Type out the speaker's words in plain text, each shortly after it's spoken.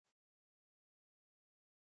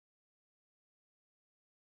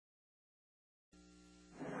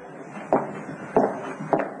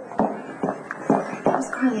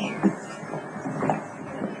Carly?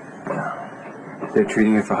 They're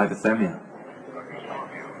treating her for hypothermia.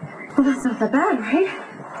 Well, that's not that bad, right?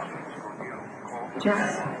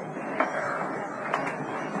 Jess?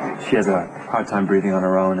 She has a hard time breathing on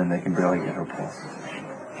her own, and they can barely get her pulse.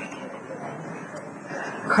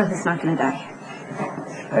 Carly's not gonna die.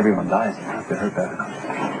 Everyone dies if they're hurt bad enough.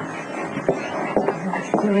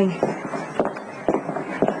 What are you doing?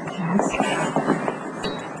 Jess?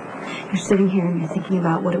 You're sitting here and you're thinking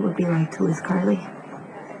about what it would be like to lose Carly.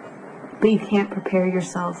 But you can't prepare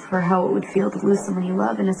yourself for how it would feel to lose someone you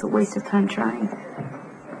love, and it's a waste of time trying.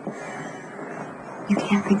 You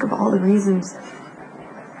can't think of all the reasons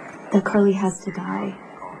that Carly has to die.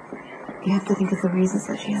 You have to think of the reasons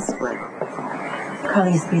that she has to live.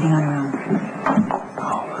 Carly is breathing on her own.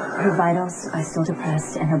 Her vitals are still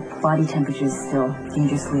depressed, and her body temperature is still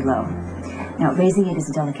dangerously low. Now, raising it is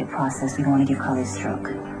a delicate process. We don't want to give Carly a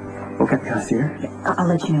stroke. Okay, can I see her? Yeah, I'll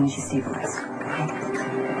let you know when she's stabilized.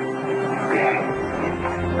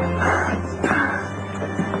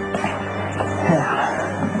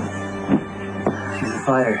 She's a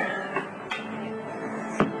fighter.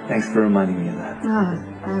 Thanks for reminding me of that. Oh,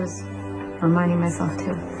 I was reminding myself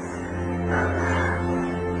too.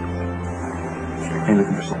 Hey,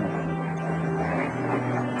 looking for someone.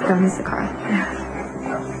 Go miss the car.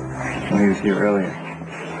 Well, he was here earlier.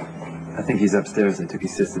 I think he's upstairs. They took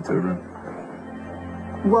his sister to a room.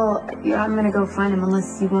 Well, yeah, I'm gonna go find him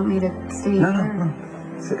unless you want me to stay here. No.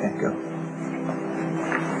 It's okay, go.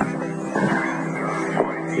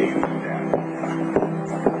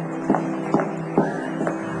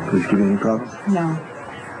 Police give you any problems? No.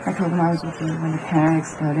 I told him I was with you when the panic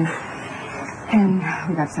exploded. And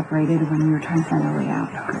we got separated when we were trying to find our way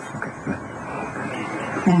out. Okay, good.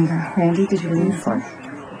 And, Randy, did you leave? He's fine.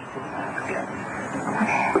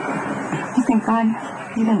 Oh, thank God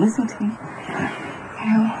you didn't listen to me. You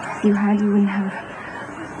know, if you had, you wouldn't have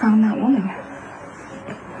found that woman.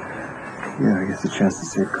 Yeah, I guess the chance to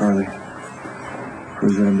save Carly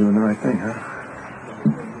proves that I'm doing the right thing, huh?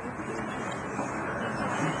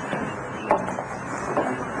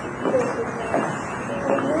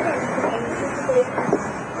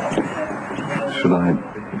 Should I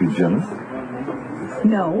be jealous?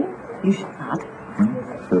 No, you should not.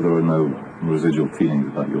 So there were no residual feelings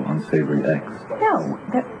about your unsavory ex? No,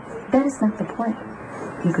 that is not the point.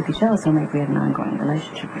 You could be jealous only if we had an ongoing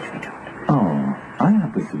relationship, which we don't. Oh, I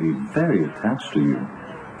happen to be very attached to you.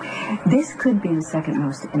 This could be the second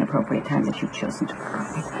most inappropriate time that you've chosen to call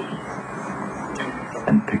me.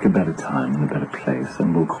 And pick a better time and a better place,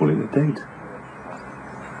 and we'll call it a date.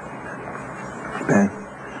 Ben?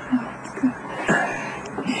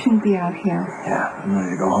 You shouldn't be out here. Yeah, I'm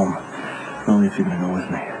ready to go home. Only if you're gonna go with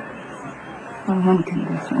me. On one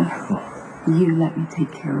condition. You let me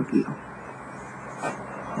take care of you.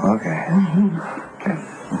 Okay. Okay.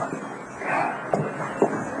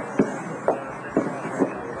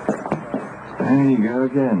 There you go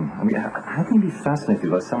again. I mean, how can you be fascinated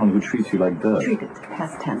by someone who treats you like dirt? Treated,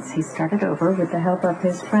 past tense. He started over with the help of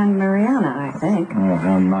his friend Mariana, I think. Oh,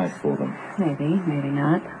 how nice for them. Maybe, maybe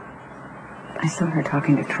not. I saw her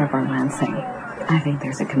talking to Trevor Lansing. I think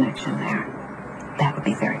there's a connection there. That would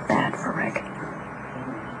be very bad for Rick.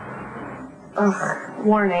 Ugh,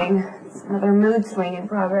 warning. It's another mood swing in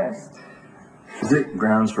progress. Is it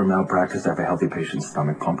grounds for malpractice to have a healthy patient's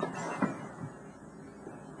stomach pumped?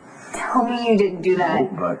 Tell me you didn't do that. No,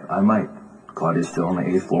 but I might. Claudia's still on the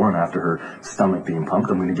 8th floor, and after her stomach being pumped,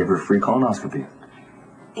 I'm going to give her a free colonoscopy.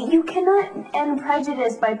 You cannot end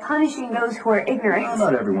prejudice by punishing those who are ignorant. Well,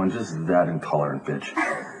 not everyone, just that intolerant bitch.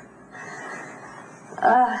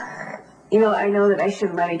 You know, I know that I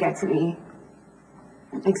shouldn't let it get to me.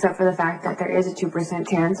 Except for the fact that there is a 2%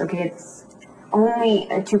 chance, okay, it's only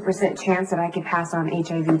a 2% chance that I could pass on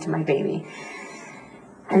HIV to my baby.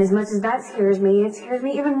 And as much as that scares me, it scares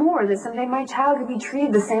me even more that someday my child could be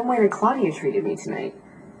treated the same way that Claudia treated me tonight.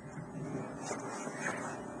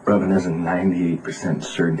 Robin, there's a 98%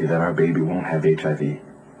 certainty that our baby won't have HIV.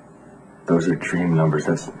 Those are dream numbers.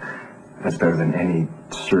 That's better than any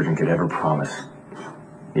surgeon could ever promise.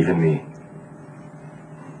 Even me.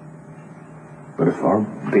 But if our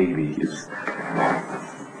baby is...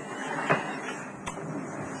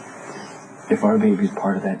 If our baby's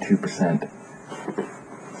part of that 2%,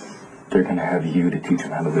 they're gonna have you to teach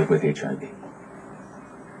them how to live with HIV.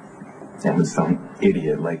 And when some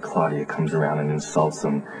idiot like Claudia comes around and insults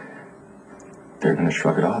them, they're gonna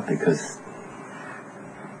shrug it off because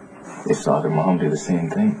they saw their mom do the same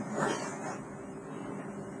thing.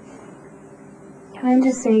 Can I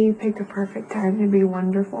just say you picked a perfect time to be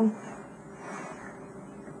wonderful?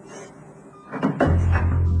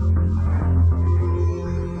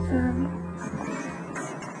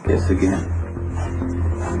 again.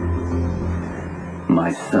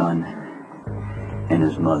 My son and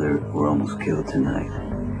his mother were almost killed tonight.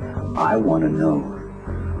 I want to know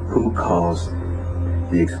who caused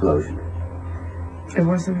the explosion. It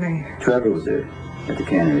wasn't me. Trevor was there at the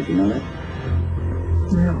cannery. Do you know that?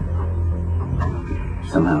 No.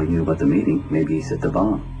 Somehow he knew about the meeting. Maybe he set the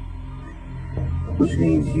bomb. Which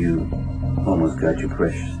means you almost got your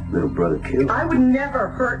precious little brother killed. I would never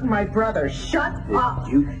hurt my brother. Shut up.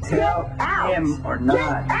 Did you tell Get out. him or not?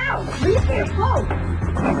 Get out. Leave me alone.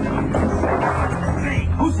 Hey,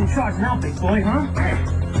 who's in charge now, big boy, huh?